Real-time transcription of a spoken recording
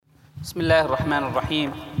بسم الله الرحمن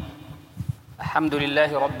الرحيم الحمد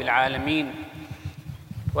لله رب العالمين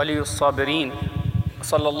ولي الصابرين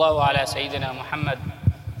وصلى الله على سيدنا محمد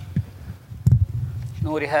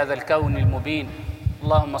نور هذا الكون المبين.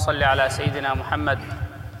 اللهم صل على سيدنا محمد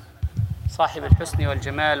صاحب الحسن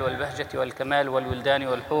والجمال والبهجة والكمال والولدان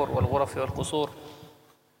والحور والغرف والقصور.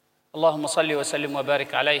 اللهم صل وسلم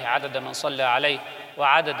وبارك عليه عدد من صلى عليه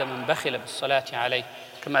وعدد من بخل بالصلاة عليه،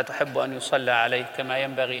 كما تحب أن يصلى عليه كما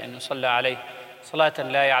ينبغي أن يصلى عليه، صلاة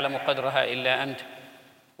لا يعلم قدرها إلا أنت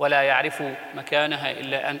ولا يعرف مكانها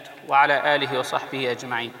إلا أنت وعلى آله وصحبه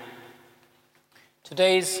أجمعين.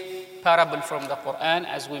 Today's parable from the Quran,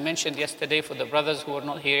 as we mentioned yesterday for the brothers who were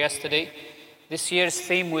not here yesterday, this year's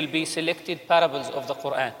theme will be selected parables of the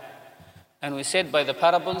Quran. And we said by the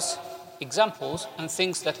parables, examples and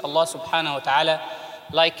things that Allah subhanahu wa ta'ala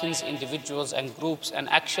likens individuals and groups and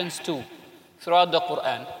actions to throughout the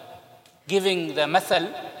Quran. Giving the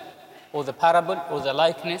mathal or the parable or the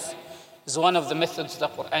likeness is one of the methods the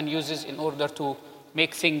Quran uses in order to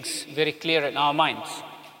make things very clear in our minds.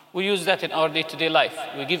 We use that in our day-to-day life.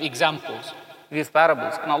 We give examples, we give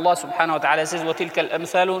parables. And Allah subhanahu wa ta'ala says, وَتِلْكَ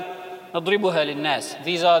الْأَمْثَالُ نَضْرِبُهَا لِلنَّاسِ.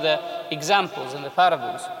 These are the examples and the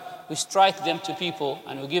parables. We strike them to people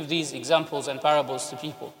and we give these examples and parables to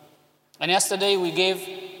people. And yesterday we gave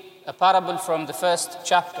a parable from the first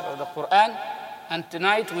chapter of the Quran, and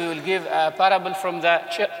tonight we will give a parable from the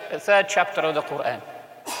third chapter of the Quran.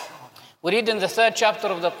 We read in the third chapter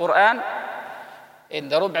of the Quran, in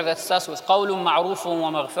the ربع that starts with قَوْلٌ مَعْرُوفٌ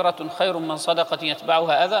وَمَغْفِرَةٌ خَيْرٌ مَنْ صَدَقَةٍ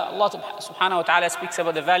يَتْبَعُهَا أَذًى. Allah subhanahu wa ta'ala speaks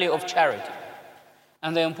about the value of charity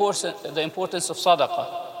and the importance of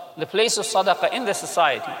sadaqah, the place of sadaqah in the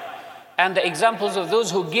society, and the examples of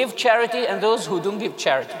those who give charity and those who don't give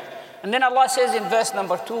charity. And then Allah says in verse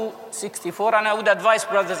number 264, and I would advise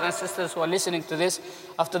brothers and sisters who are listening to this,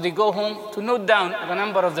 after they go home, to note down the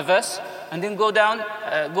number of the verse, and then go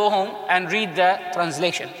home and read the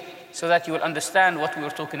translation, so that you will understand what we were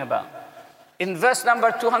talking about. In verse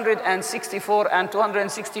number 264 and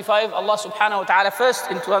 265, Allah subhanahu wa ta'ala, first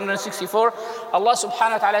in 264, Allah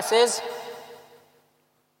subhanahu wa ta'ala says,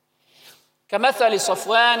 كَمَثَلِ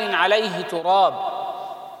صَفْوَانٍ عَلَيْهِ تُرَابٍ.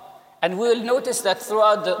 And we will notice that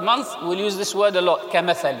throughout the month, we'll use this word a lot,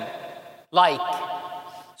 كَمَثَلِ, like.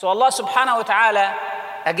 So Allah subhanahu wa ta'ala,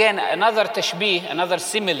 again, another tashbih, another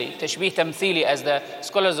simile, tashbih tamthili, as the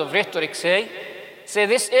scholars of rhetoric say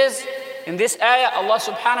this is, in this ayah, Allah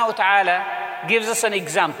subhanahu wa ta'ala gives us an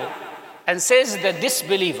example and says the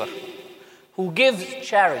disbeliever who gives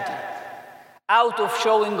charity out of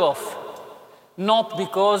showing off, not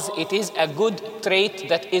because it is a good trait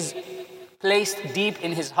that is placed deep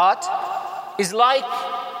in his heart, is like,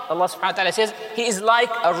 Allah subhanahu wa ta'ala says, he is like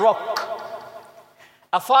a rock.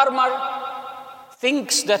 A farmer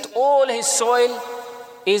thinks that all his soil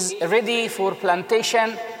is ready for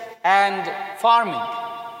plantation and farming,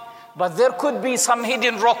 but there could be some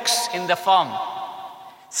hidden rocks in the farm.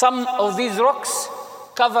 Some of these rocks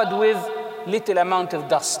covered with little amount of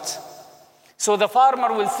dust. So the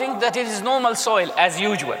farmer will think that it is normal soil as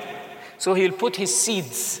usual. So he'll put his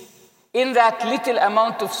seeds in that little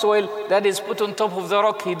amount of soil that is put on top of the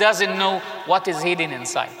rock. He doesn't know what is hidden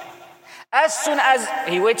inside. As soon as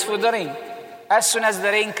he waits for the rain, as soon as the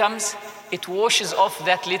rain comes, it washes off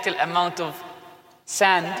that little amount of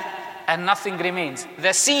sand and nothing remains.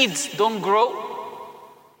 The seeds don't grow.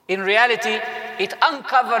 In reality, it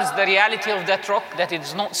uncovers the reality of that rock, that it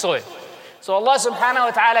is not soil. So Allah subhanahu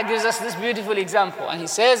wa ta'ala gives us this beautiful example, and He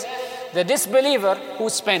says, the disbeliever who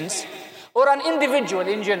spends, or an individual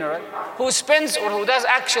in general, who spends or who does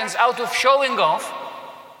actions out of showing off,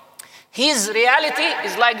 his reality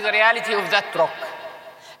is like the reality of that rock,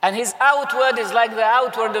 and his outward is like the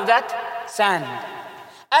outward of that sand.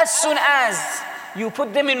 As soon as you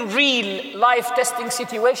put them in real life testing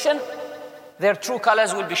situation, their true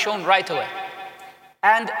colors will be shown right away.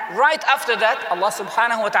 And right after that, Allah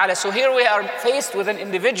subhanahu wa ta'ala, so here we are faced with an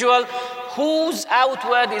individual whose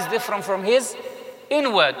outward is different from his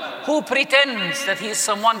inward, who pretends that he is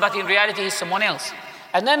someone, but in reality he is someone else.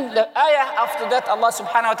 And then the ayah after that, Allah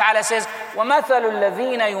subhanahu wa ta'ala says, وَمَثَلُ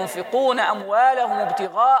الَّذِينَ يُنْفِقُونَ أَمْوَالَهُمْ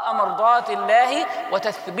ابْتِغَاءَ مَرْضَاتِ اللَّهِ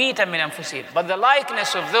وَتَثْبِيتًا مِنْ أَنفُسِهِمْ. But the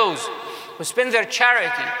likeness of those who spend their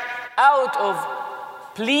charity out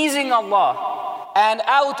of pleasing Allah and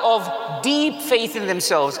out of deep faith in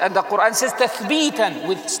themselves. And the Quran says, تَثْبِيتًا,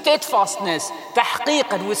 with steadfastness,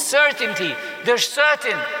 تَحْقِيقًا, with certainty. They're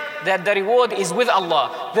certain that the reward is with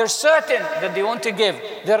Allah. They're certain that they want to give.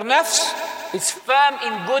 Their nafs is firm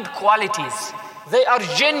in good qualities. They are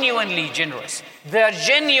genuinely generous. They are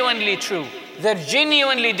genuinely true. They're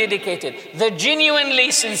genuinely dedicated. They're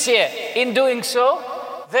genuinely sincere. In doing so,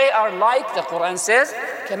 They are like, the Quran says,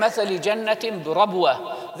 كَمَثَلِ جَنَّةٍ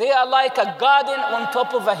بِرَبْوَةٍ. They are like a garden on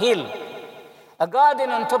top of a hill, a garden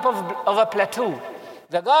on top of a plateau.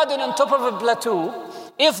 The garden on top of a plateau,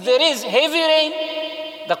 if there is heavy rain,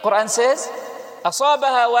 the Quran says,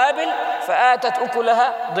 أَصَابَهَا وَابِلٌ فَآتَتْ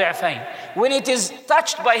أُكُلَهَا ضِعْفَيْنِ. When it is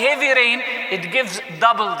touched by heavy rain, it gives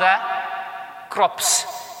double the crops.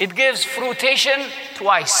 It gives fruitation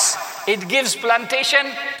twice. It gives plantation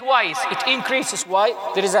twice. It increases. Why?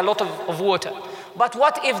 There is a lot of water. But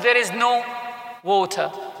what if there is no water?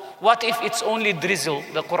 What if it's only drizzle?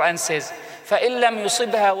 The Quran says, فَإِن لَمْ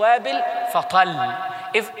يُصِبْهَا وَابِلٌ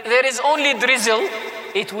فَطَلٌ. If there is only drizzle,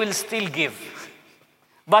 it will still give.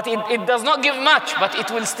 But it does not give much, but it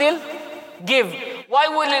will still give. Why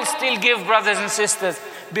will it still give, brothers and sisters?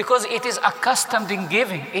 Because it is accustomed in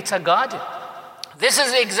giving. It's a garden. This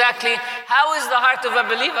is exactly how is the heart of a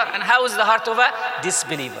believer and how is the heart of a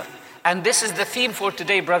disbeliever. And this is the theme for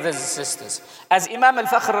today, brothers and sisters. As Imam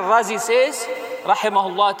al-Fakhr al-Razi says,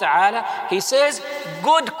 rahimahullah ta'ala, he says,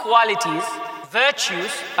 good qualities,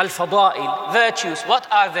 virtues, al-fada'il, virtues, what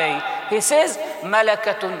are they? He says,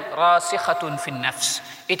 malakatun rasikhatun fi nafs.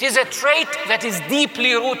 It is a trait that is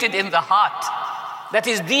deeply rooted in the heart, that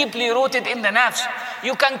is deeply rooted in the nafs.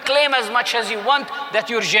 You can claim as much as you want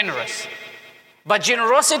that you're generous. But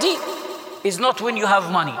generosity is not when you have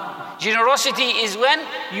money. Generosity is when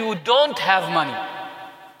you don't have money.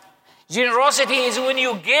 Generosity is when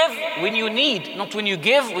you give when you need, not when you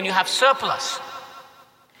give when you have surplus.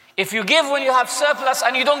 If you give when you have surplus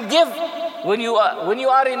and you don't give when you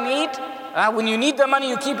are in need, when you need the money,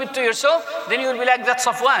 you keep it to yourself, then you'll be like that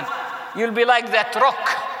Safwan. You'll be like that rock.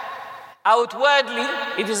 Outwardly,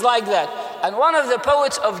 it is like that. And one of the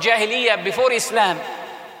poets of Jahiliyyah before Islam,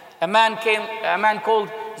 a man called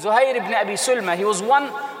Zuhair ibn Abi Sulma. He was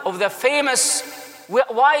one of the famous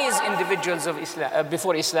wise individuals of Islam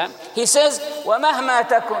before Islam. He says, وَمَهْمَا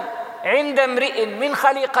تَكُنْ عِنْدَ امْرِئٍ مِّنْ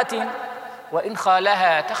خَلِيقَةٍ وَإِنْ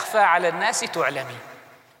خَالَهَا تَخْفَى عَلَى النَّاسِ تُعْلَمِي.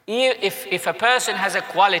 If a person has a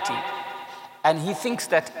quality and he thinks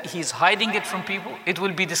that he's hiding it from people, it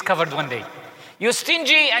will be discovered one day. You're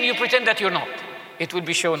stingy and you pretend that you're not. It will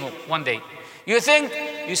be shown one day. You think,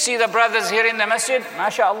 you see the brothers here in the masjid,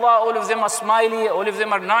 mashallah, all of them are smiley, all of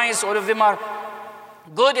them are nice, all of them are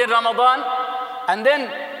good in Ramadan. And then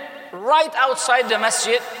right outside the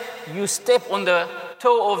masjid, you step on the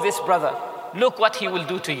toe of this brother. Look what he will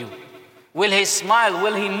do to you. Will he smile?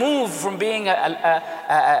 Will he move from being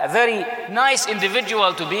a very nice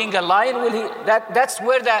individual to being a lion? That's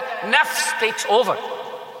where the nafs takes over.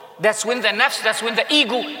 That's when the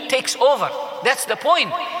ego takes over. That's the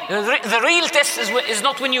point. The real test is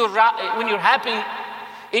not when you're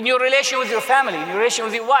happy in your relation with your family, in your relation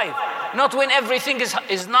with your wife. Not when everything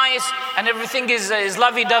is nice and everything is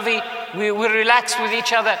lovey-dovey. We relax with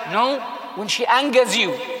each other. No, when she angers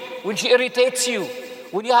you, when she irritates you,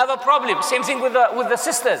 when you have a problem. Same thing with the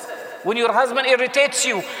sisters. When your husband irritates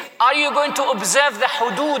you, are you going to observe the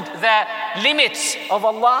hudud, the limits of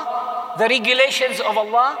Allah, the regulations of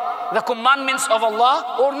Allah, the commandments of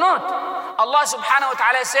Allah, or not? Allah subhanahu wa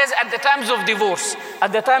ta'ala says at the times of divorce,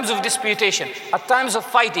 at the times of disputation, at times of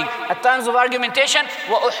fighting, at times of argumentation,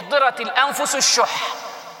 وَأُحْضِرَتِ الْأَنفُسُ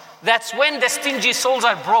الشُّحْ. That's when the stingy souls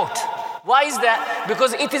are brought. Why is that?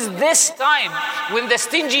 Because it is this time when the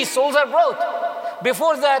stingy souls are brought.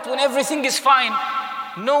 Before that, when everything is fine,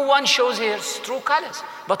 no one shows his true colors.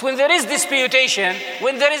 But when there is disputation,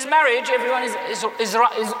 when there is marriage, everyone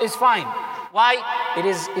is fine. Why? It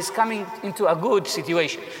is coming into a good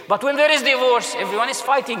situation. But when there is divorce, everyone is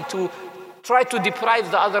fighting to try to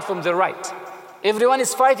deprive the other from the right. Everyone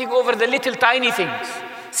is fighting over the little tiny things.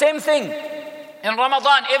 Same thing. In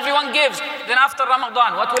Ramadan, everyone gives. Then after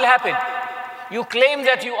Ramadan, what will happen? You claim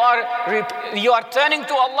that you are turning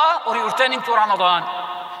to Allah or you're turning to Ramadan.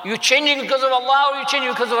 You're changing because of Allah or you're changing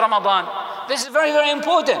because of Ramadan. This is very, very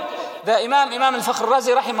important. The Imam al-Fakhr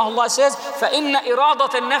al-Razi rahimahullah says, فَإِنَّ إِرَادَةَ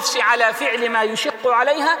النَّفْسِ عَلَى فِعْلِ مَا يُشِقُّ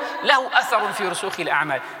عَلَيْهَا لَهُ أَثَرٌ فِي رُسُوخِ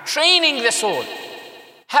الْأَعْمَالِ. Training the soul,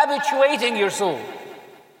 habituating your soul,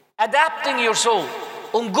 adapting your soul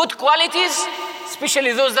on good qualities,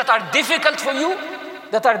 especially those that are difficult for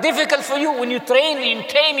you, when you train and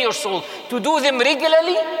tame your soul to do them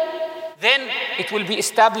regularly, then it will be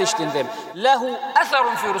established in them. له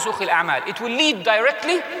أثر في رسوخ الأعمال. It will lead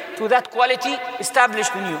directly to that quality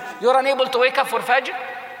established in you. You're unable to wake up for Fajr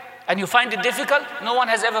and you find it difficult. No one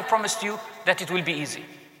has ever promised you that it will be easy.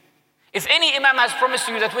 If any Imam has promised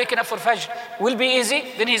you that waking up for Fajr will be easy,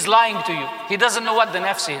 then he's lying to you. He doesn't know what the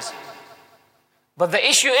nafs is. But the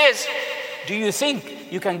issue is, do you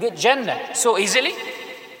think you can get Jannah so easily?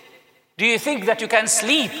 Do you think that you can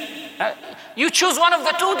sleep You choose one of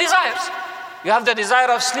the two desires. You have the desire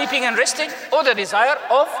of sleeping and resting, or the desire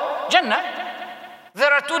of Jannah.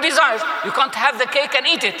 There are two desires. You can't have the cake and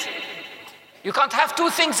eat it. You can't have two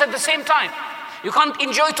things at the same time. You can't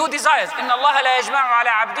enjoy two desires. إِنَّ اللَّهَ لَا يَجْمَعُ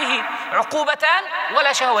عَلَى عَبْدِهِ عُقُوبَتان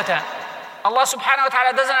وَلَا شَهْوَتان. Allah subhanahu wa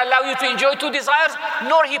ta'ala doesn't allow you to enjoy two desires,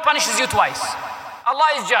 nor He punishes you twice. Allah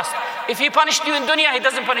is just. If He punished you in dunya, He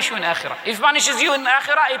doesn't punish you in akhirah. If He punishes you in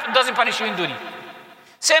akhirah, He doesn't punish you in dunya.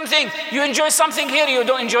 Same thing, you enjoy something here, you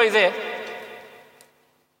don't enjoy there.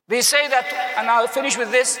 They say that, and I'll finish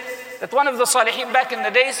with this, that one of the salihin back in the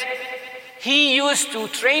days, he used to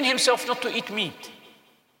train himself not to eat meat.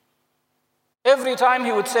 Every time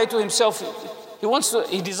he would say to himself,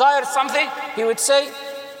 he desires something, he would say,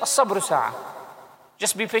 as-sabru sa'a.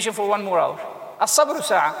 Just be patient for 1 more hour. As-sabru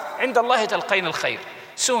sa'a. عند الله تلقين الخير.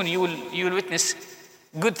 Soon you will witness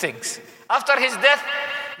good things. After his death,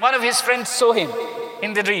 one of his friends saw him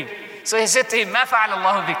in the dream. So he said to him, ما فعل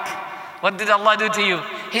الله بك? What did Allah do to you?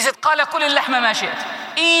 He said, قال كل اللحم ما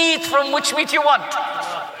شئت. Eat from which meat you want.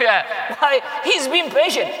 Yeah. Why? He's been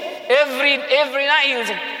patient. Every night he was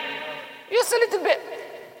saying, just a little bit.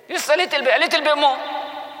 Just a little bit. A little bit more.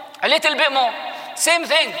 A little bit more. Same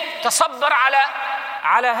thing. تصبر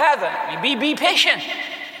على هذا. Be patient.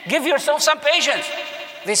 Give yourself some patience.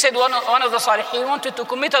 They said one of the salihin wanted to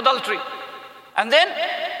commit adultery. And then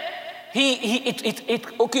it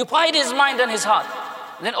occupied his mind and his heart.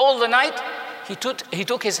 Then all the night, he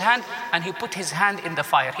took his hand and he put his hand in the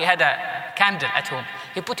fire. He had a candle at home.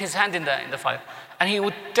 He put his hand in the fire. And he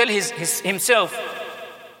would tell himself,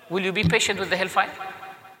 will you be patient with the hellfire?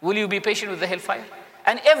 Will you be patient with the hellfire?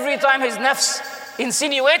 And every time his nafs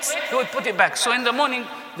insinuates, he would put it back. So in the morning,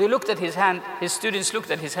 they looked at his hand. His students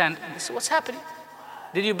looked at his hand. And they said, what's happening?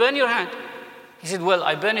 Did you burn your hand? He said, well,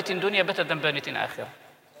 I burn it in dunya better than burn it in akhirah.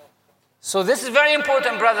 So this is very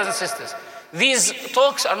important, brothers and sisters. These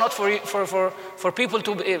talks are not for people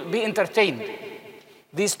to be entertained.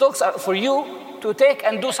 These talks are for you to take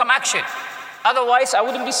and do some action. Otherwise, I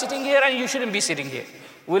wouldn't be sitting here and you shouldn't be sitting here.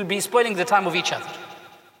 We'll be spoiling the time of each other.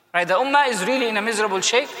 Right? The ummah is really in a miserable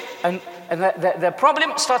shape, and the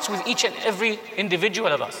problem starts with each and every individual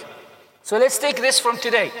of us. So let's take this from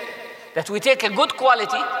today, that we take a good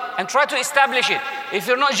quality and try to establish it. If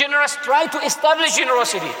you're not generous, try to establish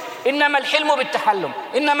generosity. إنما الحلم بالتحلم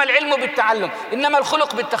إنما العلم بالتعلم إنما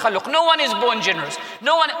الخلق بالتخلق. No one is born generous.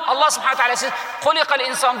 No one. Allah subhanahu wa ta'ala says, خلق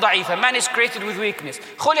الإنسان ضعيفا. Man is created with weakness.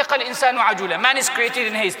 خلق الإنسان عجولا. Man is created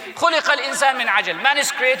in haste. خلق الإنسان من عجل. Man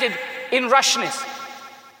is created in rushness.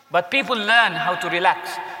 But people learn how to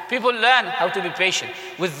relax. People learn how to be patient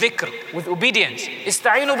with dhikr, with obedience.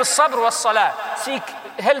 استعينوا بالصبر والصلاة. Seek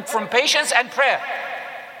help from patience and prayer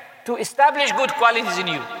to establish good qualities in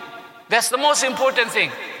you. That's the most important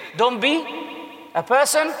thing. Don't be a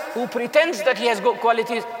person who pretends that he has good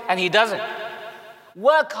qualities and he doesn't.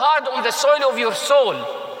 Work hard on the soil of your soul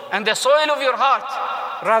and the soil of your heart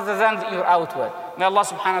rather than your outward. May Allah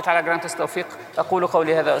subhanahu wa ta'ala grant us tawfiq. أقول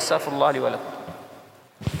قولي هذا وأستغفر الله لي ولكم.